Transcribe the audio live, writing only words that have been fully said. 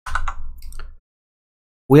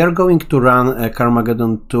We are going to run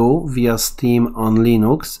Carmageddon 2 via Steam on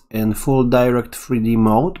Linux in full direct 3D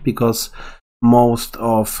mode, because most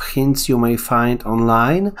of hints you may find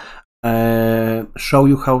online show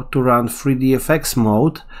you how to run 3D FX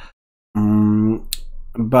mode,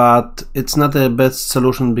 but it's not the best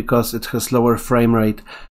solution because it has lower frame rate,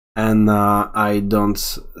 and I don't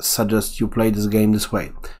suggest you play this game this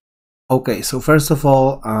way. Okay, so first of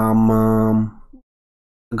all, I'm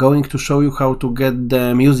going to show you how to get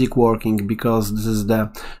the music working, because this is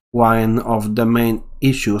one of the main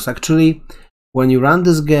issues. Actually, when you run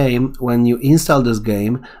this game, when you install this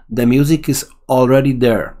game, the music is already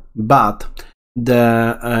there, but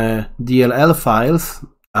the DLL files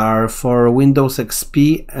are for Windows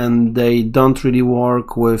XP and they don't really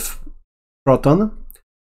work with Proton,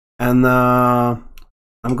 and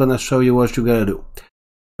I'm gonna show you what you gotta do.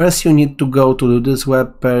 First, you need to go to this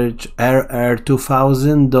web page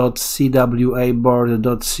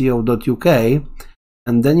rr2000.cwaboard.co.uk,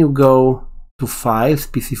 and then you go to Files,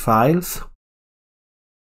 PC Files,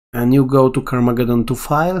 and you go to Carmageddon 2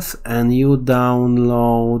 files, and you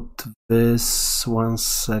download this. One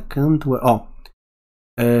second.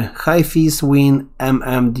 Hi-Fis Win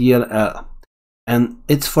MMDLL, and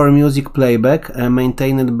it's for music playback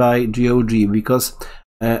maintained by GOG, because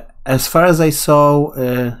as far as I saw,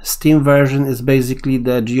 Steam version is basically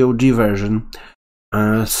the GOG version,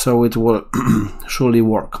 so it will surely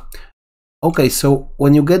work. Okay, so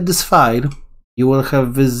when you get this file, you will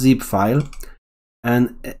have this zip file,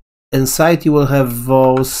 and inside you will have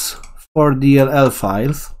those 4 DLL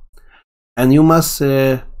files, and you must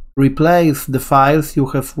replace the files you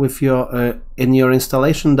have with your in your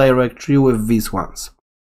installation directory with these ones.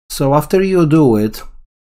 So after you do it,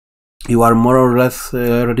 you are more or less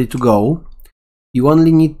ready to go. You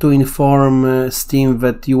only need to inform Steam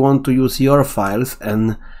that you want to use your files,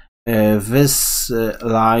 and this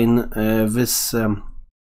line, this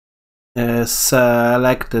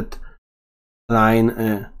selected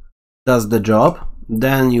line does the job.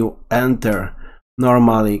 Then you enter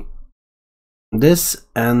normally this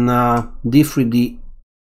and D3D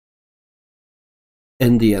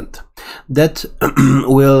in the end. That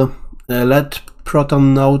will let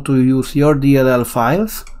Proton know to use your DLL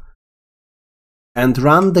files and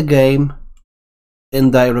run the game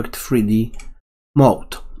in direct 3D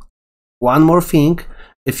mode. One more thing,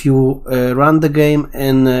 if you run the game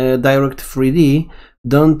in direct 3D,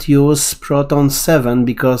 don't use Proton 7,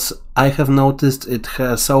 because I have noticed it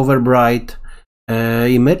has overbright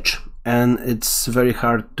image and it's very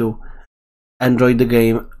hard to enjoy the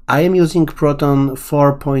game. I am using Proton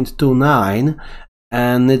 4.29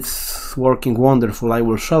 and it's working wonderful. I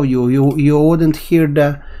will show you. You wouldn't hear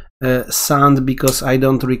the sound because I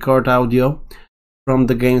don't record audio from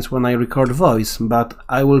the games when I record voice, but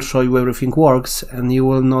I will show you everything works, and you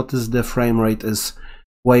will notice the frame rate is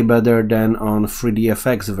way better than on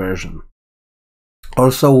 3DFX version.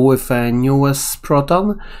 Also, with newest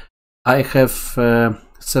Proton, I have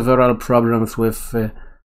several problems with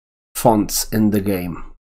fonts in the game.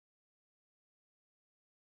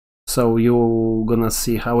 So you're gonna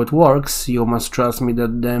see how it works. You must trust me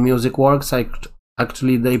that the music works.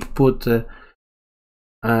 Actually, they put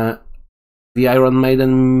the Iron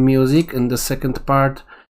Maiden music in the second part.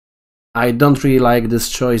 I don't really like this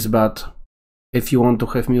choice, but if you want to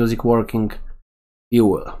have music working, you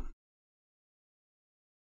will.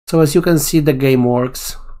 So as you can see, the game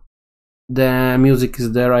works. The music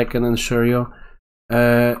is there, I can assure you.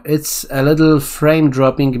 It's a little frame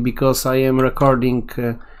dropping because I am recording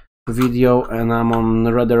video and I'm on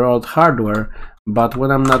rather old hardware, but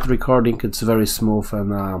when I'm not recording, it's very smooth,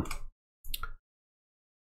 and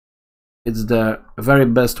it's the very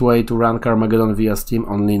best way to run Carmageddon via Steam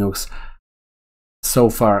on Linux so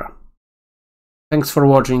far. Thanks for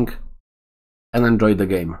watching and enjoy the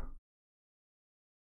game.